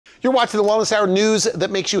You're watching the Wellness Hour, news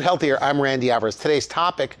that makes you healthier. I'm Randy Alvarez. Today's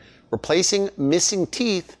topic, replacing missing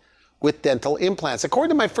teeth with dental implants. According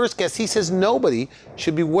to my first guest, he says nobody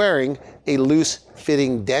should be wearing a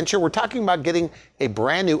loose-fitting denture. We're talking about getting a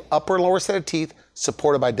brand new upper and lower set of teeth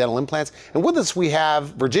supported by dental implants. And with us, we have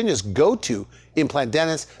Virginia's go-to implant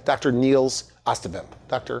dentist, Dr. Niels Oostebem.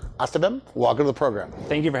 Dr. Oostebem, welcome to the program.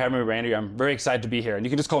 Thank you for having me, Randy. I'm very excited to be here. And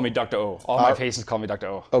you can just call me Dr. O. All my patients call me Dr.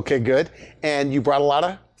 O. Okay, good. And you brought a lot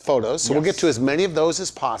of photos, so we'll get to as many of those as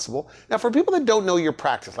possible. Now, for people that don't know your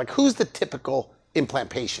practice, like who's the typical implant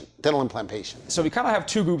patient, dental implant patient? So we kind of have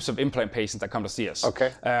two groups of implant patients that come to see us.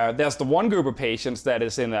 Okay. There's the one group of patients that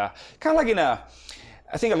is in a, kind of like in a,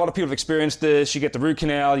 I think a lot of people have experienced this. You get the root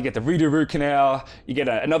canal, you get the redo root canal, you get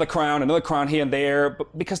another crown here and there.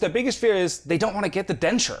 But because their biggest fear is they don't want to get the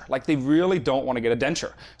denture. Like they really don't want to get a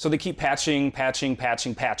denture. So they keep patching.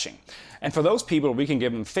 And for those people, we can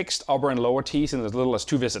give them fixed upper and lower teeth in as little as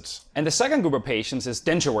 2 visits. And the second group of patients is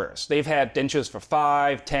denture wearers. They've had dentures for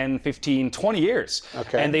 5, 10, 15, 20 years.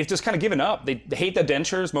 Okay. And they've just kind of given up. They hate their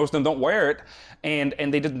dentures. Most of them don't wear it. And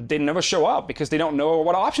they never show up because they don't know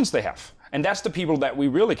what options they have. And that's the people that we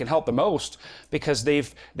really can help the most because they're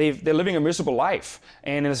living a miserable life.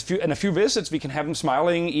 And in a few visits, we can have them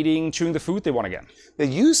smiling, eating, chewing the food they want again. Now,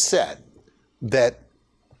 you said that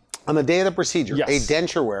on the day of the procedure, Yes. a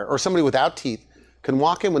denture wearer or somebody without teeth can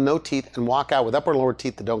walk in with no teeth and walk out with upper and lower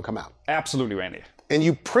teeth that don't come out. Absolutely, Randy. And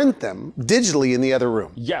you print them digitally in the other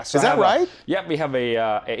room. Yes. Is that right? Yeah, we have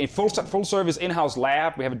a full service in-house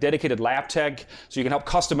lab. We have a dedicated lab tech, so you can help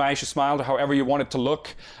customize your smile to however you want it to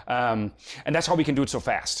look. And that's how we can do it so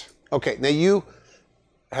fast. Okay, now you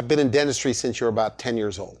have been in dentistry since you were about 10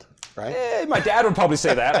 years old, right? My dad would probably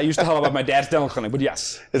say that. I used to tell about my dad's dental clinic, but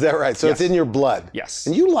yes. Is that right? So Yes. it's in your blood. Yes.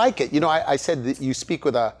 And you like it. You know, I said that you speak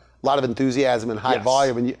with a lot of enthusiasm and high Yes.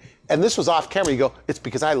 volume, and this was off camera. You go, it's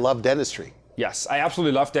because I love dentistry. Yes, I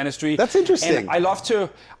absolutely love dentistry. That's interesting. And I love to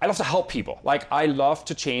help people. Like I love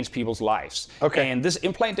to change people's lives. Okay. And this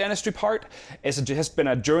implant dentistry part has been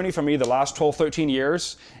a journey for me the last 12, 13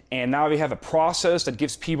 years. And now we have a process that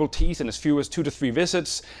gives people teeth in as few as 2 to 3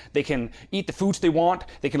 visits. They can eat the foods they want.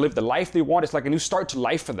 They can live the life they want. It's like a new start to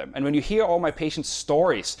life for them. And when you hear all my patients'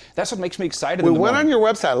 stories, that's what makes me excited. We went on your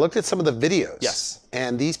website, I looked at some of the videos. Yes.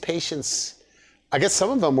 And these patients, I guess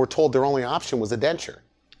some of them were told their only option was a denture.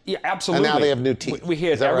 Yeah, absolutely. And now they have new teeth. We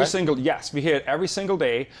hear it every we hear it every single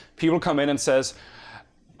day. People come in and says,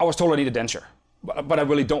 I was told I need a denture, but I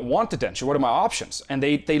really don't want the denture. What are my options? And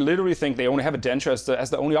they literally think they only have a denture as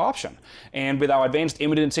the only option. And with our advanced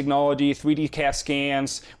imaging technology, 3D CAT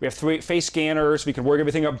scans, we have 3 face scanners, we can work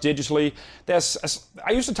everything up digitally.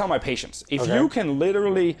 I used to tell my patients, if you can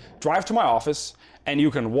literally drive to my office and you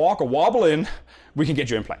can walk or wobble in, we can get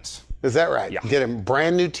you implants. Is that right? Yeah. Getting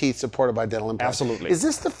brand new teeth supported by dental implants. Absolutely. Is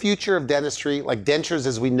this the future of dentistry, like dentures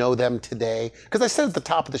as we know them today? Because I said at the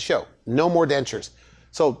top of the show, no more dentures.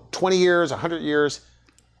 So 20 years, 100 years,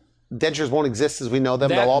 dentures won't exist as we know them.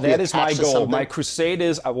 They'll all be That is my attached to goal. something. My crusade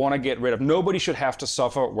is I want to get rid of. Nobody should have to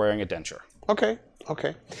suffer wearing a denture. Okay.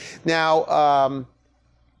 Now,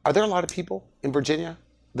 are there a lot of people in Virginia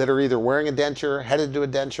that are either wearing a denture, headed to a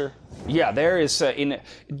denture? Yeah, there is. If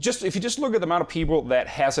you just look at the amount of people that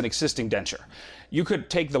has an existing denture, you could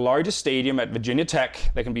take the largest stadium at Virginia Tech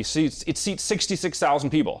that can be it seats 66,000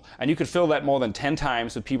 people, and you could fill that more than 10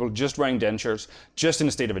 times with people just wearing dentures just in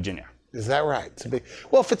the state of Virginia. Is that right? It's a big.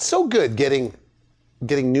 Well, if it's so good getting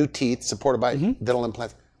new teeth supported by dental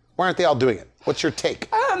implants, why aren't they all doing it? What's your take?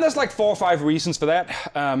 There's like 4 or 5 reasons for that.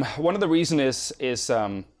 One of the reasons is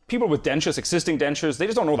people with dentures, existing dentures, they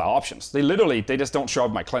just don't know the options. They just don't show up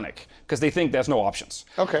at my clinic because they think there's no options.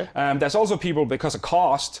 Okay. There's also people, because of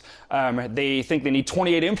cost, they think they need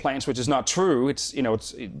 28 implants, which is not true.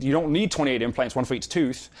 You don't need 28 implants, 1 for each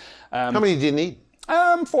tooth. How many do you need?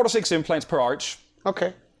 4 to 6 implants per arch.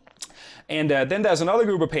 Okay. And then there's another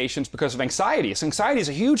group of patients because of anxiety. So anxiety is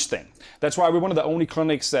a huge thing. That's why we're one of the only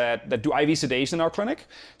clinics that do IV sedation in our clinic.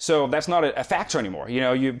 So that's not a factor anymore. You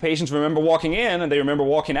know, patients remember walking in and they remember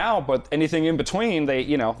walking out, but anything in between, they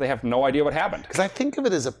have no idea what happened. Because I think of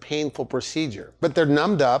it as a painful procedure, but they're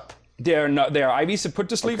numbed up. They're IVs put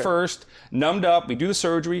to sleep first, numbed up, we do the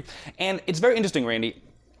surgery. And it's very interesting, Randy.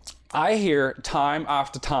 I hear time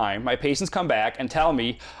after time, my patients come back and tell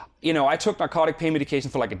me, I took narcotic pain medication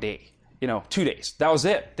for like a day. 2 days. That was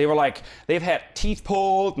it. They were like, they've had teeth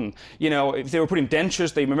pulled and, if they were putting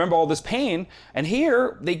dentures, they remember all this pain. And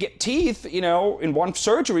here they get teeth, in one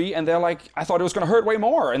surgery and they're like, I thought it was going to hurt way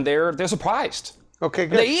more. And they're surprised. Okay,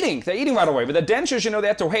 And good. they're eating right away. But the dentures, they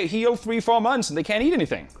have to heal 3-4 months and they can't eat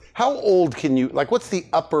anything. How old can you, like what's the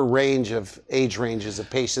upper range of age ranges of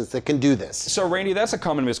patients that can do this? So Randy, that's a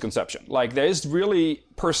common misconception. Like there's really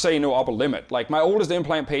per se no upper limit. Like my oldest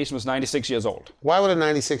implant patient was 96 years old. Why would a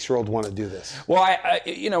 96-year-old want to do this? Well,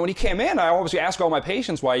 when he came in, I obviously asked all my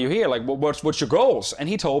patients, why are you here? Like, what's your goals? And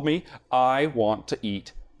he told me, I want to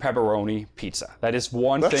eat pepperoni pizza. That is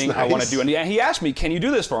one thing nice. I want to do. And he asked me, can you do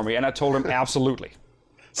this for me? And I told him, absolutely.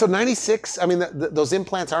 So 96, I mean, those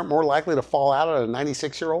implants aren't more likely to fall out at a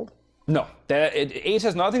 96-year-old? No, age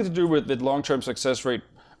has nothing to do with the long-term success rate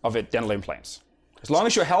of dental implants. As long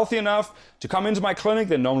as you're healthy enough to come into my clinic,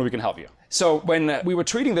 then normally we can help you. So when we were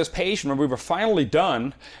treating this patient, when we were finally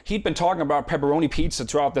done, he'd been talking about pepperoni pizza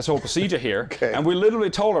throughout this whole procedure here. Okay. And we literally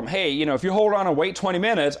told him, hey, if you hold on and wait 20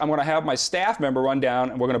 minutes, I'm going to have my staff member run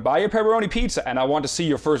down and we're going to buy you pepperoni pizza and I want to see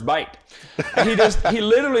your first bite. And he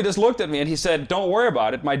literally just looked at me and he said, don't worry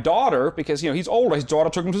about it. My daughter, because he's older, his daughter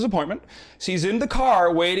took him to his appointment. She's in the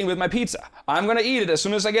car waiting with my pizza. I'm going to eat it as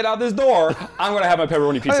soon as I get out this door. I'm going to have my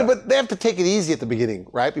pepperoni pizza. I mean, but they have to take it easy at the beginning,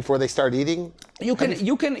 right? Before they start eating? You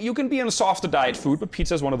can be on a softer diet food, but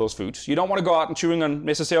pizza is one of those foods. You don't want to go out and chewing on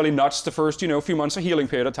necessarily nuts the first, few months of healing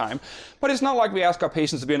period of time. But it's not like we ask our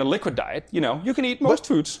patients to be on a liquid diet. You can eat most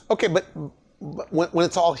foods. Okay, but when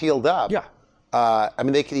it's all healed up, Yeah. I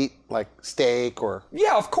mean, they can eat like steak or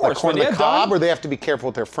Yeah, of course. corn on When the they're cob, done, or they have to be careful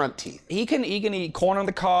with their front teeth. he can eat corn on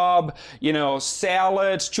the cob,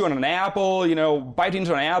 salads, chew on an apple, bite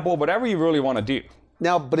into an apple, whatever you really want to do.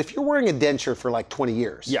 Now, but if you're wearing a denture for like 20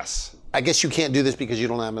 years, Yes. I guess you can't do this because you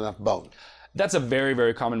don't have enough bone. That's a very,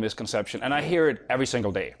 very common misconception, and I hear it every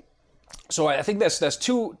single day. So I think there's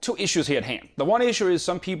two issues here at hand. The one issue is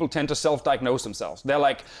some people tend to self-diagnose themselves. They're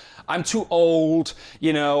like, I'm too old,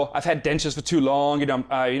 I've had dentures for too long,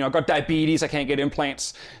 I've got diabetes, I can't get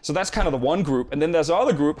implants. So that's kind of the one group. And then there's the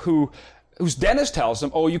other group whose dentist tells them,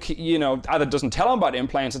 oh, either doesn't tell them about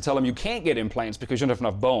implants or tell them you can't get implants because you don't have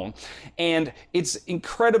enough bone. And it's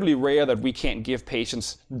incredibly rare that we can't give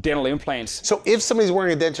patients dental implants. So if somebody's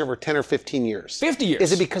wearing a denture for 10 or 15 years, 50 years.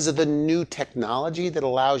 Is it because of the new technology that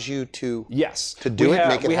allows you to Yes. to do we it, have,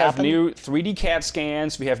 make it we happen? have new 3D CAT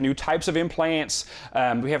scans, we have new types of implants,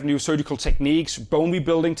 we have new surgical techniques, bone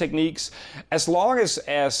rebuilding techniques. As long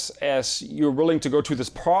as you're willing to go through this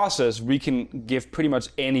process, we can give pretty much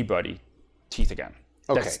anybody teeth again.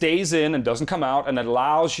 Okay. That stays in and doesn't come out, and that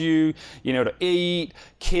allows you, to eat,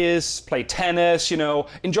 kiss, play tennis,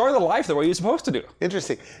 enjoy the life the way you're supposed to do.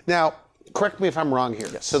 Interesting. Now, correct me if I'm wrong here.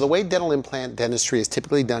 Yes. So the way dental implant dentistry is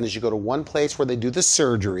typically done is you go to one place where they do the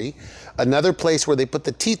surgery, another place where they put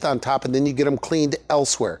the teeth on top, and then you get them cleaned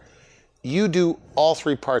elsewhere. You do all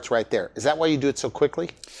three parts right there. Is that why you do it so quickly?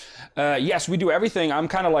 Yes, we do everything. I'm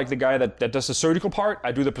kind of like the guy that does the surgical part.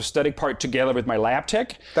 I do the prosthetic part together with my lab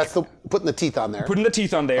tech. That's the putting the teeth on there. Putting the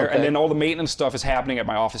teeth on there, Okay. and then all the maintenance stuff is happening at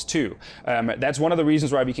my office too. That's one of the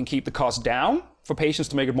reasons why we can keep the cost down for patients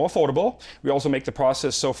to make it more affordable. We also make the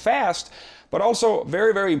process so fast, but also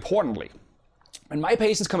very, very importantly, when my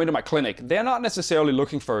patients come into my clinic, they're not necessarily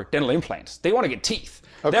looking for dental implants. They want to get teeth.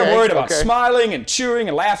 Okay, They're worried about okay. smiling and chewing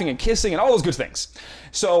and laughing and kissing and all those good things.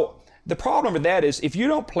 So the problem with that is if you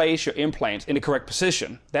don't place your implants in the correct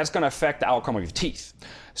position, that's going to affect the outcome of your teeth.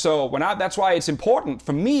 So that's why it's important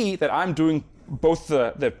for me that I'm doing both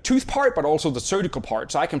the tooth part but also the surgical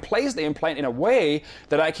part. So I can place the implant in a way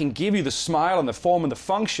that I can give you the smile and the form and the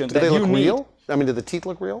function Do that they you look need. real? I mean, do the teeth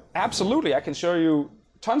look real? Absolutely. I can show you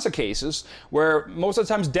tons of cases where most of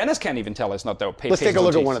the times dentists can't even tell it's not their Let's take a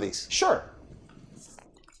look at one of these. Sure.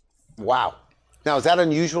 Wow. Now, is that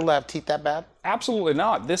unusual to have teeth that bad? Absolutely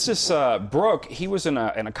not. This is Brooke. He was in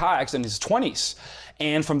a car accident in his 20s.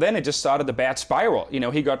 And from then it just started the bad spiral.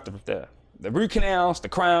 He got the root canals, the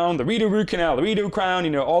crown, the redo root canal, the redo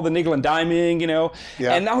crown, all the nickel and diming,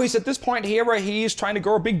 Yeah. And now he's at this point here where he's trying to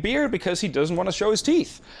grow a big beard because he doesn't want to show his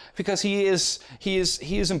teeth. Because he is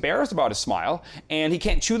embarrassed about his smile and he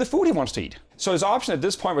can't chew the food he wants to eat. So his option at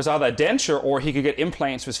this point was either a denture or he could get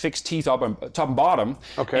implants with fixed teeth top and bottom.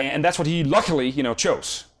 Okay. And that's what he luckily,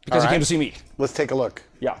 chose because All he right. came to see me. Let's take a look.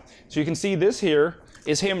 Yeah. So you can see this here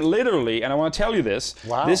is him literally, and I want to tell you this.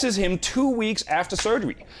 Wow. This is him 2 weeks after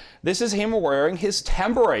surgery. This is him wearing his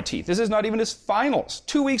temporary teeth. This is not even his finals.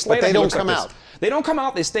 2 weeks later, they he don't looks like come this. out. They don't come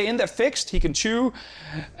out. They stay in there fixed. He can chew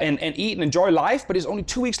and eat and enjoy life, but it's only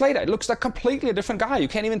 2 weeks later. It looks like completely a different guy. You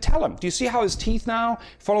can't even tell him. Do you see how his teeth now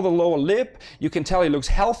follow the lower lip? You can tell he looks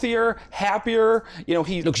healthier, happier.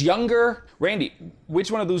 He looks younger. Randy, which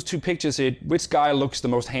one of those two pictures here, which guy looks the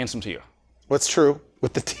most handsome to you? What's true?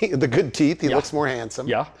 With the good teeth, he Yeah. looks more handsome.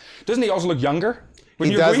 Yeah. Doesn't he also look younger?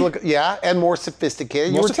 He does look, yeah, and more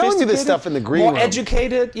sophisticated. You were telling me this stuff in the green room. More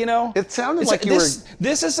educated, you know. It sounded like you were...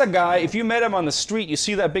 This is a guy, if you met him on the street, you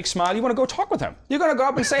see that big smile, you want to go talk with him. You're going to go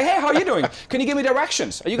up and say, hey, how are you doing? Can you give me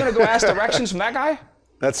directions? Are you going to go ask directions from that guy?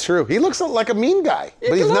 That's true. He looks like a mean guy,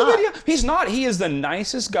 but he's not. He's not. He is the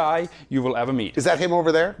nicest guy you will ever meet. Is that him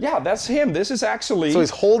over there? Yeah, that's him. This is actually... So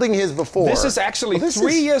he's holding his before. This is actually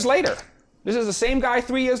 3 years later. This is the same guy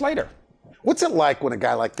 3 years later. What's it like when a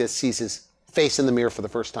guy like this sees his face in the mirror for the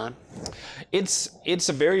first time? It's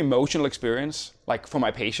a very emotional experience, like for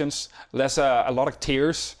my patients. There's a lot of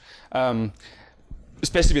tears,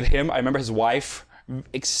 especially with him. I remember his wife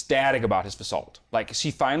ecstatic about his result. Like,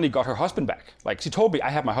 she finally got her husband back. Like, she told me, I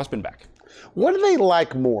have my husband back. What do they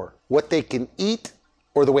like more? What they can eat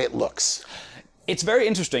or the way it looks? It's very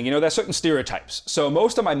interesting. You know, there's certain stereotypes. So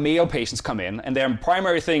most of my male patients come in and their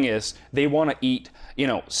primary thing is they want to eat, you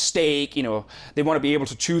know, steak, you know, they want to be able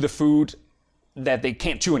to chew the food that they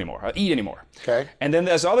can't chew anymore or eat anymore. Okay. And then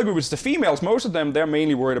there's other groups, the females, most of them, they're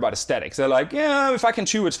mainly worried about aesthetics. They're like, yeah, if I can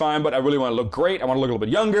chew, it's fine, but I really want to look great. I want to look a little bit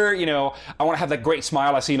younger, you know, I want to have that great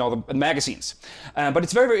smile I see in all the magazines. But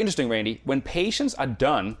it's very, very interesting, Randy. When patients are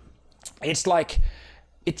done, it's like,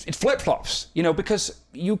 it flip-flops, you know, because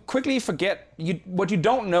you quickly forget what you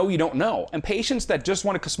don't know. And patients that just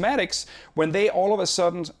wanted cosmetics, when they all of a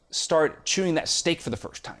sudden start chewing that steak for the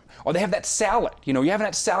first time, or they have that salad, you know, you haven't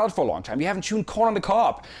had salad for a long time, you haven't chewed corn on the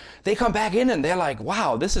cob, they come back in and they're like,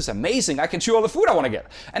 wow, this is amazing, I can chew all the food I want to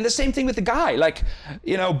get. And the same thing with the guy, like,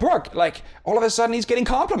 you know, Brooke, like, all of a sudden he's getting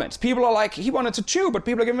compliments. People are like, he wanted to chew, but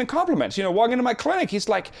people are giving him compliments. You know, walking into my clinic, he's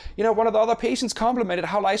like, you know, one of the other patients complimented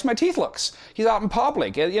how nice my teeth looks. He's out in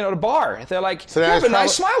public, you know, the bar. They're like, you have a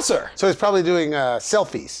nice smile, sir. So he's probably doing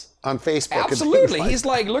selfies on Facebook. Absolutely. He's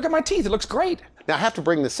like, look at my teeth, it looks great. Now I have to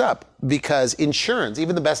bring this up because insurance,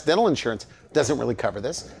 even the best dental insurance, doesn't really cover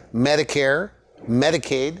this. Medicare,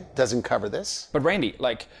 Medicaid doesn't cover this. But Randy,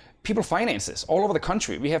 like, people finance this all over the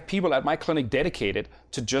country. We have people at my clinic dedicated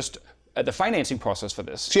to just the financing process for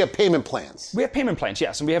this. So you have payment plans? We have payment plans,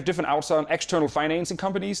 yes. And we have different outside external financing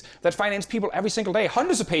companies that finance people every single day,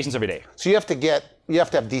 hundreds of patients every day. So you have to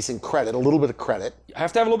have decent credit, a little bit of credit. You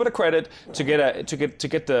have to have a little bit of credit to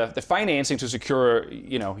get the financing to secure,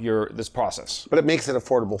 you know, this process. But it makes it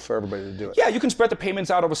affordable for everybody to do it. Yeah, you can spread the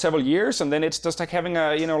payments out over several years, and then it's just like having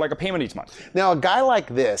a, you know, like a payment each month. Now, a guy like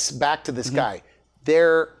this, back to this guy,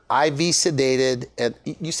 they're IV sedated, and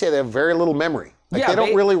you say they have very little memory. Like, they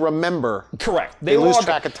don't really remember. Correct. They lose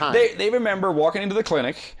track of time. They remember walking into the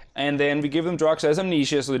clinic, and then we give them drugs as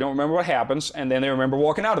amnesia, so they don't remember what happens, and then they remember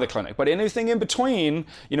walking out of the clinic. But anything in between,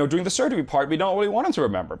 you know, during the surgery part, we don't really want them to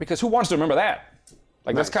remember, because who wants to remember that?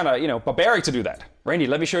 Like, that's kind of, you know, barbaric to do that. Randy,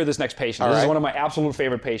 let me show you this next patient. This is one of my absolute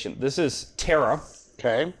favorite patients. This is Tara.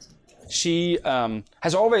 Okay. She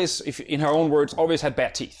has always, in her own words, always had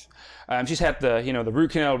bad teeth. She's had the, you know, the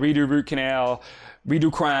root canal,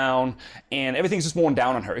 redo crown, and everything's just worn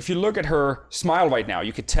down on her. If you look at her smile right now,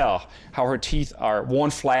 you could tell how her teeth are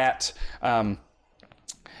worn flat,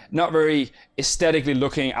 not very aesthetically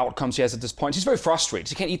looking outcomes she has at this point. She's very frustrated.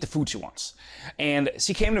 She can't eat the food she wants. And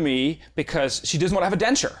she came to me because she doesn't want to have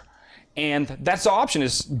a denture. And that's the option,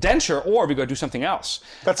 is denture, or we go do something else.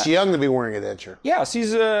 That's young to be wearing a denture. Yeah,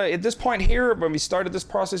 she's at this point here, when we started this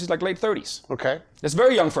process, she's like late 30s. Okay. That's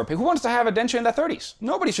very young for a patient. Who wants to have a denture in their 30s?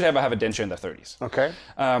 Nobody should ever have a denture in their 30s. Okay.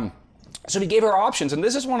 So we gave her options, and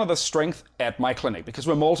this is one of the strengths at my clinic, because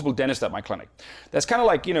we're multiple dentists at my clinic. That's kind of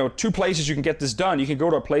like, you know, two places you can get this done. You can go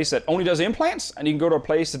to a place that only does implants, and you can go to a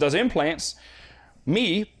place that does implants.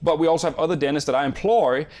 Me, but we also have other dentists that I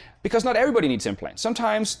employ, because not everybody needs implants.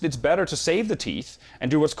 Sometimes it's better to save the teeth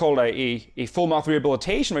and do what's called a full mouth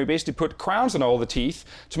rehabilitation, where you basically put crowns on all the teeth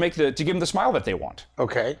to give them the smile that they want.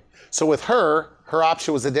 Okay. So with her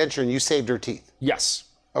option was a denture, and you saved her teeth. Yes.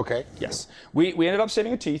 Okay. Yes. We ended up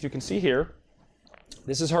saving her teeth. You can see here.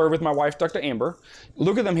 This is her with my wife, Dr. Amber.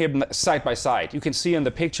 Look at them here side by side. You can see in the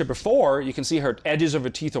picture before, you can see her edges of her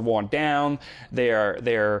teeth are worn down.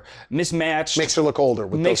 They're mismatched. Makes her look older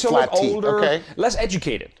with those flat teeth. Older, okay. Less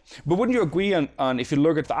educated. But wouldn't you agree on if you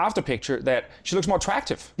look at the after picture that she looks more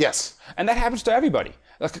attractive? Yes. And that happens to everybody.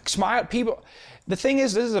 Like, smile, people. The thing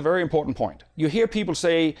is, this is a very important point. You hear people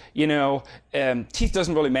say, you know, teeth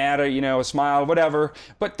doesn't really matter, you know, a smile, whatever.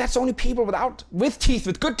 But that's only people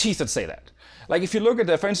with good teeth that say that. Like, if you look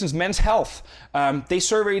at, for instance, Men's Health, they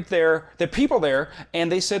surveyed their people there, and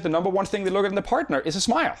they said the number one thing they look at in the partner is a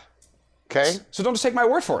smile. Okay. So don't just take my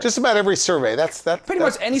word for it. Just about every survey. Pretty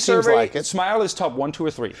much any survey, smile is top 1, 2,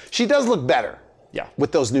 or 3. She does look better. Yeah.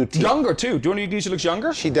 With those new teeth. Younger, too. Do you want to agree she looks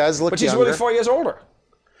younger? She does look younger. But she's really 4 years older.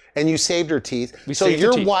 And you saved her teeth. So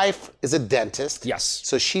your wife is a dentist. Yes.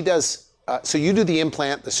 So she does So you do the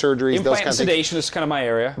implant, the surgeries, those Implant kinds and of things. sedation is kind of my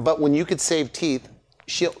area. But when you could save teeth,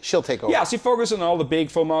 she'll take over. Yeah, so you focus on all the big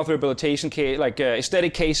full mouth rehabilitation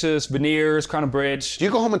aesthetic cases, veneers, crown and bridge. Do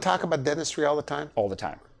you go home and talk about dentistry all the time? All the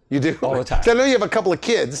time. You do? All the time. So I know you have a couple of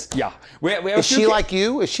kids. Yeah. Is she like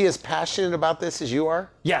you? Is she as passionate about this as you are?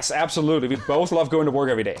 Yes, absolutely. We both love going to work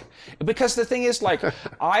every day. Because the thing is, like,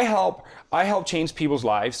 I help change people's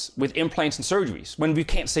lives with implants and surgeries when we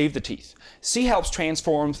can't save the teeth. She helps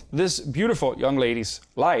transform this beautiful young lady's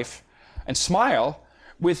life and smile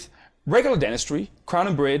with regular dentistry, crown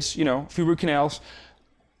and bridge, a few root canals.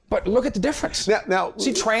 But look at the difference. Now,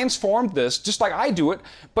 she transformed this just like I do it.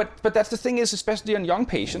 But that's the thing is, especially on young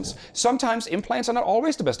patients, sometimes implants are not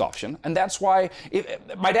always the best option. And that's why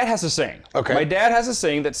my dad has a saying. Okay. My dad has a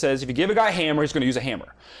saying that says, if you give a guy a hammer, he's going to use a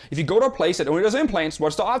hammer. If you go to a place that only does implants,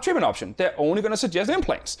 what's the treatment option? They're only going to suggest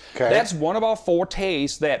implants. Okay. That's one of our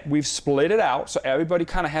fortes that we've split it out so everybody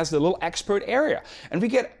kind of has the little expert area. And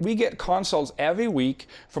we get consults every week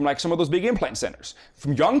from like some of those big implant centers,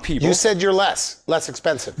 from young people. You said you're less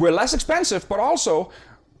expensive. We're less expensive, but also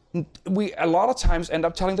we a lot of times end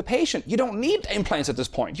up telling the patient, you don't need implants at this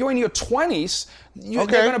point. You're in your 20s, they're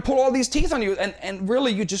going to pull all these teeth on you, and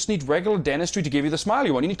really you just need regular dentistry to give you the smile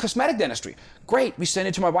you want. You need cosmetic dentistry. Great, we send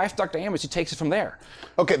it to my wife, Dr. Amber, she takes it from there.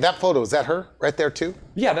 Okay, that photo, is that her right there too?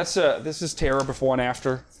 Yeah, this is Tara before and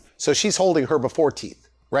after. So she's holding her before teeth.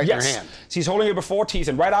 Right in her hand. She's holding it before teeth,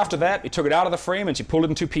 and right after that, we took it out of the frame and she pulled it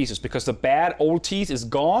in two pieces because the bad old teeth is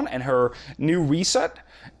gone and her new reset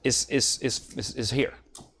is here.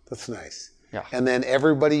 That's nice. Yeah. And then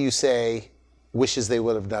everybody you say wishes they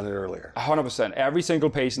would have done it earlier. 100%. Every single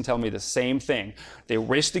patient tell me the same thing. They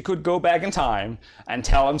wish they could go back in time and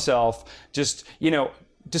tell themselves, just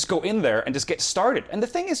go in there and just get started. And the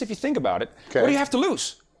thing is, if you think about it, what do you have to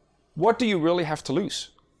lose? What do you really have to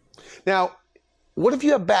lose? Now, what if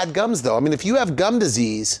you have bad gums, though? I mean, if you have gum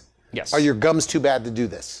disease, yes. Are your gums too bad to do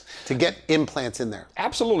this, to get implants in there?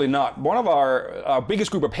 Absolutely not. One of our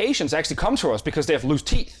biggest group of patients actually come to us because they have loose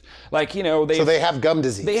teeth. So they have gum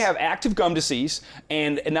disease. They have active gum disease,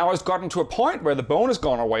 and now it's gotten to a point where the bone has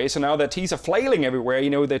gone away, so now their teeth are flailing everywhere.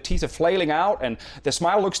 Their teeth are flailing out, and their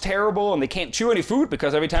smile looks terrible, and they can't chew any food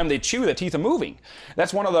because every time they chew, their teeth are moving.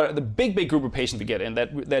 That's one of the big group of patients we get in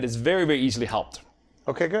that is very, very easily helped.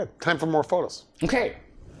 Okay, good. Time for more photos. Okay.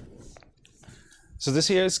 So this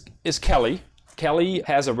here is Kelly. Kelly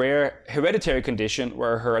has a rare hereditary condition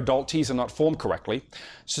where her adult teeth are not formed correctly.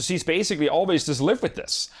 So she's basically always just lived with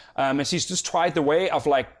this. And she's just tried the way of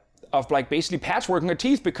basically patchworking her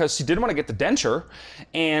teeth because she didn't want to get the denture,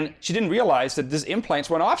 and she didn't realize that these implants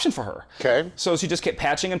were an option for her. Okay. So she just kept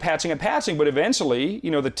patching and patching and patching, but eventually,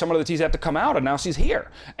 some of the teeth had to come out, and now she's here.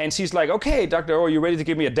 And she's like, okay, Dr. O, are you ready to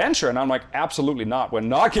give me a denture? And I'm like, absolutely not. We're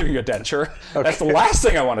not giving you a denture. Okay. That's the last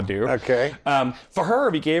thing I want to do. Okay. For her,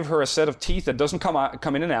 we gave her a set of teeth that doesn't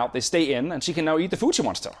come in and out. They stay in, and she can now eat the food she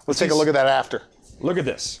wants to. Let's take a look at that after. Look at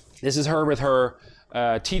this. This is her with her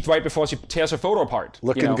teeth right before she tears her photo apart.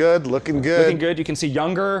 Looking good. Looking good. You can see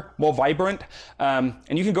younger, more vibrant. And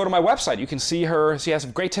you can go to my website. You can see her. She has a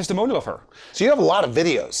great testimonial of her. So you have a lot of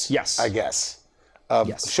videos. Yes. I guess.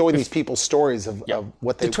 Showing these people stories of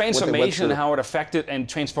what they the transformation and how it affected and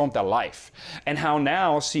transformed their life. And how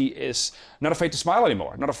now she is not afraid to smile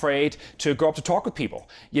anymore. Not afraid to go up to talk with people.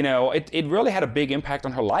 It really had a big impact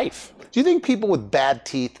on her life. Do you think people with bad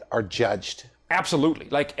teeth are judged? Absolutely.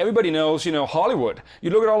 Like everybody knows, Hollywood. You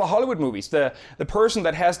look at all the Hollywood movies. The person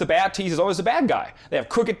that has the bad teeth is always the bad guy. They have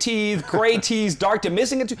crooked teeth, gray teeth, dark teeth,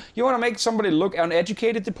 missing a tooth. You want to make somebody look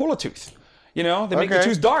uneducated, to pull a tooth. They make the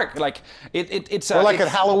tooth dark. Like it's or like at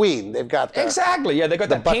Halloween, they've got exactly. Yeah, they got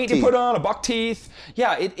that paint you put on, a buck teeth.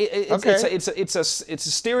 Yeah, it's a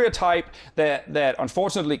stereotype that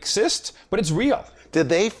unfortunately exists, but it's real. Did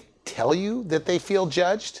they tell you that they feel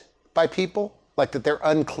judged by people? Like that they're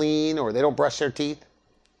unclean or they don't brush their teeth?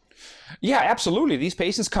 Yeah, absolutely. These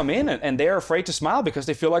patients come in and they're afraid to smile because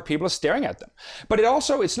they feel like people are staring at them. But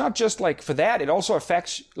it's not just like for that, it also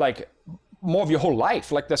affects like more of your whole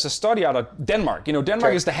life. Like there's a study out of Denmark.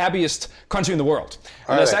 Denmark is the happiest country in the world.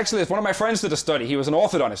 And it's one of my friends did a study. He was an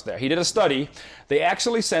orthodontist there. He did a study. They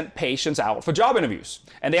actually sent patients out for job interviews.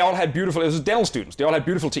 And they all had it was dental students. They all had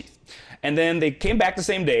beautiful teeth. And then they came back the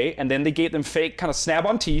same day, and then they gave them fake kind of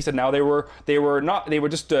snap-on teeth, and now they were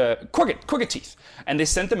just crooked teeth. And they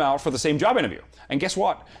sent them out for the same job interview. And guess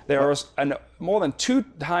what? There was more than 2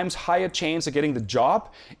 times higher chance of getting the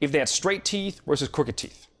job if they had straight teeth versus crooked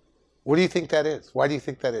teeth. What do you think that is? Why do you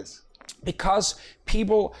think that is? Because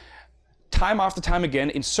people, time after time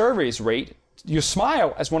again, in surveys rate, you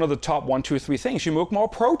smile as one of the top 1, 2, 3 things. You look more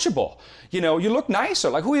approachable. You know, you look nicer.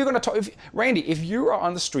 Like, who are you going to talk? Randy, if you are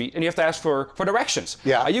on the street and you have to ask for directions,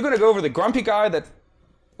 yeah. Are you going to go over the grumpy guy that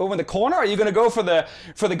over in the corner? Or are you going to go for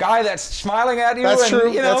the guy that's smiling at you? That's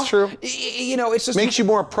true. You know, that's true. You know, it's just makes you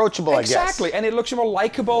more approachable. Exactly, I guess. And it looks you more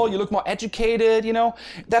likable. You look more educated. You know,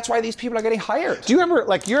 that's why these people are getting hired. Do you ever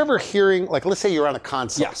you're ever hearing, like, let's say you're on a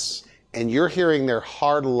consult, yes, and you're hearing their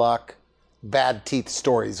hard luck, bad teeth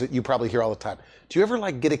stories that you probably hear all the time. Do you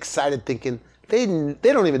ever get excited thinking they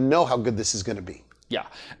don't even know how good this is going to be? Yeah,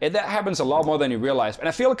 and that happens a lot more than you realize. And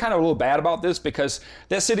I feel kind of a little bad about this because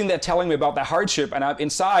they're sitting there telling me about their hardship, and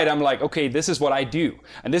inside I'm like, okay, this is what I do,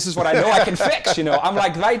 and this is what I know I can fix. You know, I'm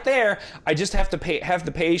like right there. I just have to have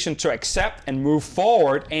the patient to accept and move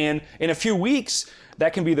forward, and in a few weeks,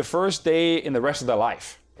 that can be the first day in the rest of their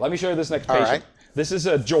life. Let me show you this next patient. Right. This is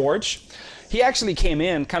George. He actually came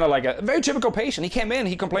in kind of like a very typical patient. He came in,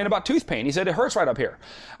 he complained about tooth pain. He said, it hurts right up here.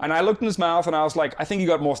 And I looked in his mouth and I was like, I think you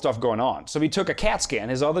got more stuff going on. So we took a CAT scan.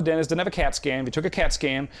 His other dentist didn't have a CAT scan. We took a CAT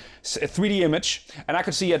scan, a 3D image, and I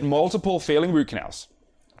could see he had multiple failing root canals.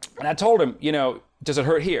 And I told him, you know, does it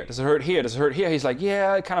hurt here? Does it hurt here? Does it hurt here? He's like,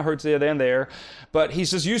 yeah, it kind of hurts there and there. But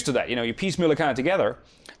he's just used to that. You know, you piecemeal it kind of together.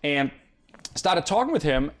 And started talking with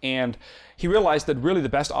him, and he realized that really the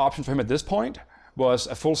best option for him at this point was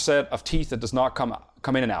a full set of teeth that does not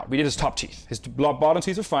come in and out. We did his top teeth. His bottom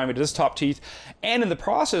teeth were fine. We did his top teeth. And in the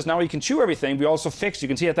process, now he can chew everything. We also fixed, you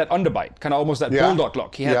can see at that underbite, kind of almost that bulldog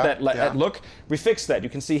look. He had that look. We fixed that. You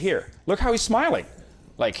can see here. Look how he's smiling.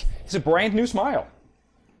 Like, it's a brand new smile.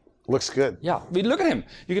 Looks good. Yeah, I mean, look at him.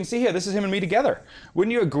 You can see here, this is him and me together.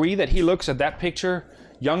 Wouldn't you agree that he looks at that picture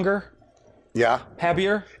younger? Yeah.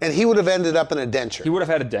 Happier? And he would have ended up in a denture. He would have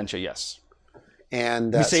had a denture, yes.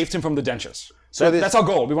 And we saved him from the dentures. So that's our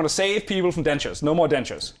goal. We want to save people from dentures. No more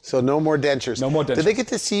dentures. So no more dentures. No more dentures. Did they get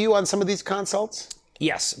to see you on some of these consults?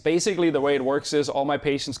 Yes. Basically, the way it works is all my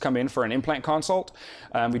patients come in for an implant consult.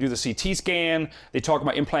 We do the CT scan. They talk to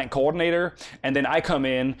my implant coordinator. And then I come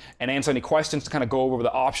in and answer any questions to kind of go over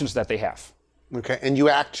the options that they have. Okay. And you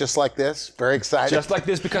act just like this? Very excited? Just like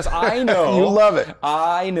this, because I know. You love it.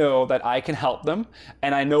 I know that I can help them.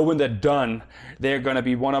 And I know when they're done, they're going to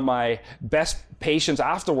be one of my best patients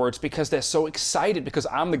afterwards because they're so excited because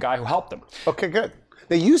I'm the guy who helped them. Okay, good.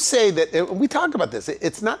 Now you say that, we talked about this,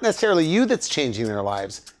 it's not necessarily you that's changing their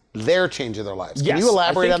lives, they're changing their lives. Can you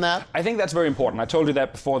elaborate on that? I think that's very important. I told you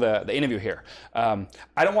that before the interview here. I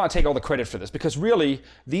don't want to take all the credit for this because really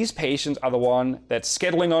these patients are the one that's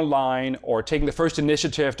scheduling online or taking the first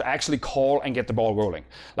initiative to actually call and get the ball rolling.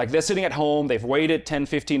 Like they're sitting at home, they've waited 10,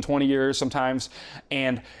 15, 20 years sometimes,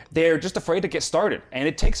 and they're just afraid to get started. And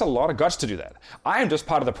it takes a lot of guts to do that. I am just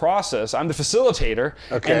part of the process. I'm the facilitator.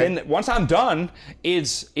 Okay. And then once I'm done,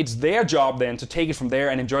 it's their job then to take it from there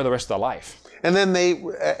and enjoy the rest of their life. And then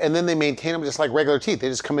they maintain them just like regular teeth. They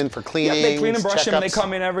just come in for cleaning. Yeah, they clean and brush them. They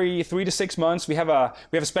come in every 3 to 6 months. We have a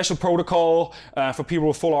special protocol for people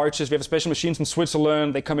with full arches. We have a special machine from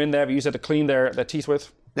Switzerland. They come in there. We use it to clean their teeth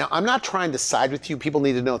with. Now, I'm not trying to side with you. People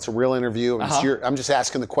need to know it's a real interview. I'm just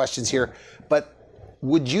asking the questions here. But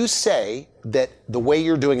would you say that the way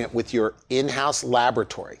you're doing it with your in-house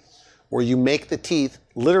laboratory, where you make the teeth,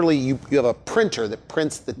 literally you have a printer that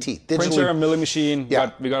prints the teeth digitally? Printer, a milling machine.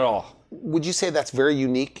 Yeah. We got it all. Would you say that's very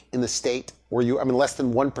unique in the state where less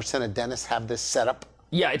than 1% of dentists have this setup?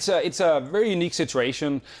 Yeah, it's a very unique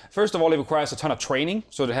situation. First of all, it requires a ton of training.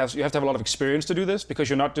 So you have to have a lot of experience to do this because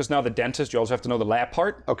you're not just now the dentist, you also have to know the lab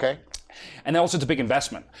part. Okay. And also it's a big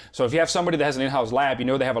investment. So if you have somebody that has an in-house lab, you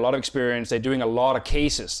know they have a lot of experience, they're doing a lot of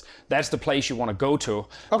cases. That's the place you want to go to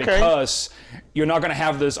because you're not going to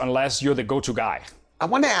have this unless you're the go-to guy. I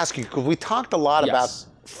want to ask you, because we talked a lot about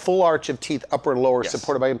full arch of teeth, upper and lower,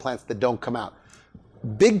 supported by implants that don't come out.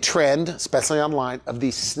 Big trend, especially online, of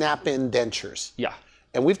these snap-in dentures. Yeah.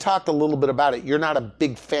 And we've talked a little bit about it. You're not a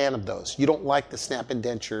big fan of those. You don't like the snap-in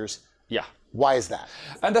dentures. Yeah. Why is that?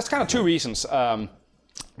 And that's kind of two reasons.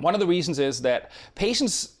 One of the reasons is that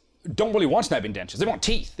patients don't really want snap-in dentures. They want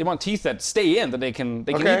teeth. They want teeth that stay in, that they can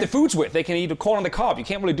eat the foods with. They can eat a corn on the cob. You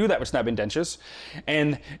can't really do that with snap-in dentures.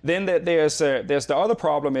 And then there's the other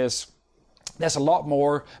problem is there's a lot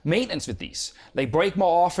more maintenance with these. They break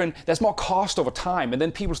more often. There's more cost over time. And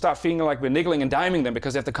then people start feeling like we're nickeling and diming them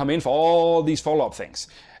because they have to come in for all these follow-up things.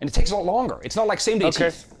 And it takes a lot longer. It's not like same-day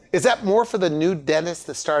teeth. Is that more for the new dentists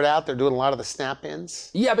that start out? They're doing a lot of the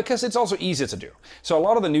snap-ins? Yeah, because it's also easier to do. So a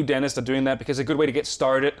lot of the new dentists are doing that because it's a good way to get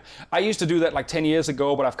started. I used to do that like 10 years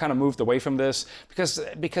ago, but I've kind of moved away from this because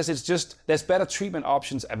it's just, there's better treatment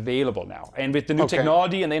options available now. And with the new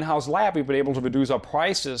technology and the in-house lab, we've been able to reduce our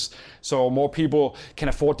prices so more people can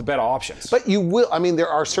afford the better options. But you will, I mean, there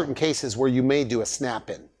are certain cases where you may do a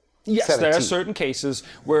snap-in. Yes, there are certain cases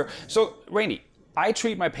where, so Randy, I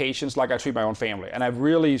treat my patients like I treat my own family, and I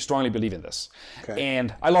really strongly believe in this. Okay.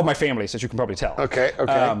 And I love my family, as you can probably tell. Okay.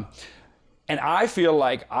 And I feel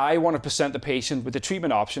like I want to present the patient with the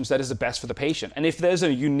treatment options that is the best for the patient. And if there's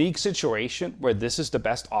a unique situation where this is the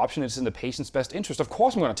best option, it's in the patient's best interest, of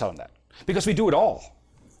course I'm going to tell them that, because we do it all.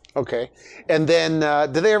 Okay. And then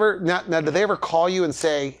do they ever call you and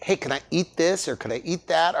say, hey, can I eat this or can I eat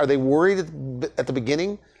that? Are they worried at the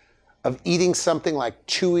beginning of eating something like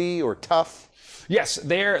chewy or tough? Yes,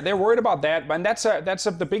 they're worried about that, and that's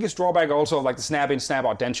the biggest drawback also of like the snap-in,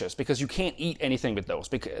 snap-out dentures, because you can't eat anything with those.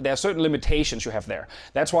 Because there are certain limitations you have there.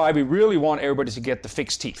 That's why we really want everybody to get the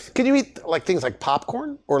fixed teeth. Can you eat like things like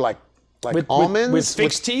popcorn or like almonds? With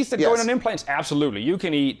fixed teeth that go in on implants? Absolutely. You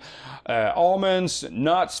can eat almonds,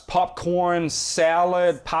 nuts, popcorn,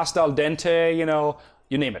 salad, pasta al dente,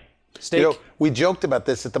 you name it. Steak. We joked about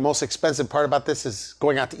this, that the most expensive part about this is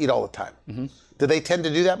going out to eat all the time. Mm-hmm. Do they tend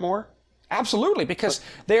to do that more? Absolutely, because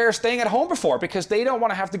they're staying at home before, because they don't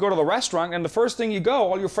want to have to go to the restaurant, and the first thing you go,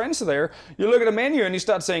 all your friends are there, you look at a menu and you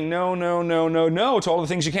start saying no, no, no, no, no to all the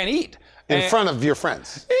things you can't eat. In front of your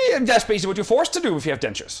friends. Yeah, that's basically what you're forced to do if you have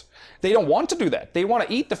dentures. They don't want to do that. They want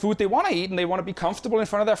to eat the food they want to eat, and they want to be comfortable in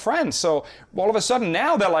front of their friends. So all of a sudden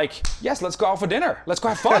now they're like, yes, let's go out for dinner. Let's go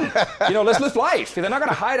have fun. Let's live life. They're not going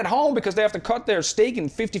to hide at home because they have to cut their steak in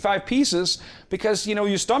 55 pieces because,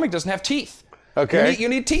 your stomach doesn't have teeth. Okay. You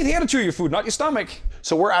need teeth here to chew your food, not your stomach.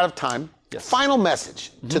 So we're out of time. Yes. Final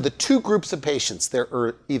message to the two groups of patients.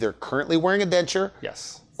 They're either currently wearing a denture,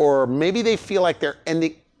 yes, or maybe they feel like they're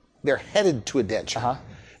headed to a denture. Uh-huh.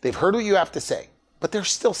 They've heard what you have to say, but they're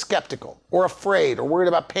still skeptical or afraid or worried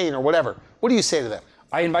about pain or whatever. What do you say to them?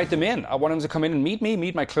 I invite them in. I want them to come in and meet me,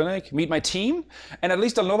 meet my clinic, meet my team, and at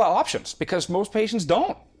least they'll know the options, because most patients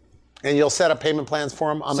don't. And you'll set up payment plans for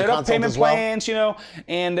them on the consult as well? Set up payment plans,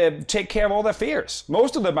 and take care of all their fears.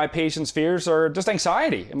 Most of my patients' fears are just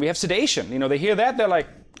anxiety, and we have sedation. They hear that, they're like,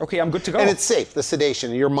 okay, I'm good to go. And it's safe, the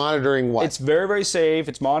sedation. You're monitoring what? It's very, very safe.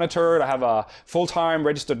 It's monitored. I have a full-time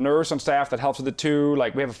registered nurse on staff that helps with it too.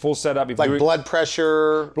 Like, we have a full setup. Like blood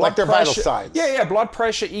pressure, like their vital signs. Yeah, blood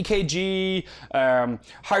pressure, EKG,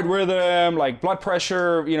 heart rhythm, like blood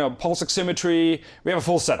pressure, pulse oximetry. We have a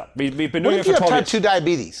full setup. We've been doing it for 12 years. What if you have type 2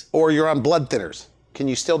 diabetes or you're on blood thinners? Can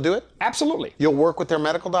you still do it? Absolutely. You'll work with their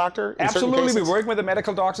medical doctor in certain cases? We work with the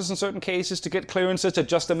medical doctors in certain cases to get clearances, to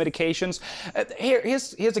adjust the medications.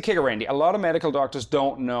 Here's the kicker, Randy. A lot of medical doctors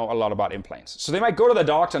don't know a lot about implants. So they might go to the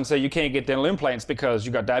doctor and say, you can't get dental implants because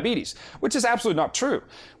you got diabetes, which is absolutely not true.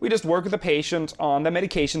 We just work with the patient on the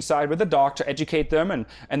medication side with the doctor, educate them, and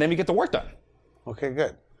then we get the work done. Okay,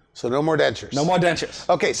 good. So no more dentures. No more dentures.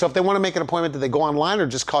 Okay, so if they want to make an appointment, do they go online or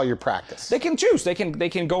just call your practice? They can choose. They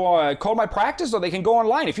can go call my practice, or they can go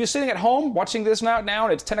online. If you're sitting at home watching this now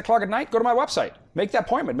and it's 10 o'clock at night, go to my website. Make that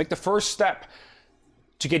appointment. Make the first step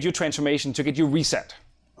to get your transformation, to get you reset.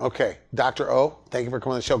 Okay, Dr. O, thank you for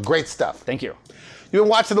coming on the show. Great stuff. Thank you. You've been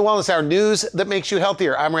watching the Wellness Hour, news that makes you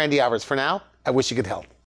healthier. I'm Randy Alvarez. For now, I wish you good health.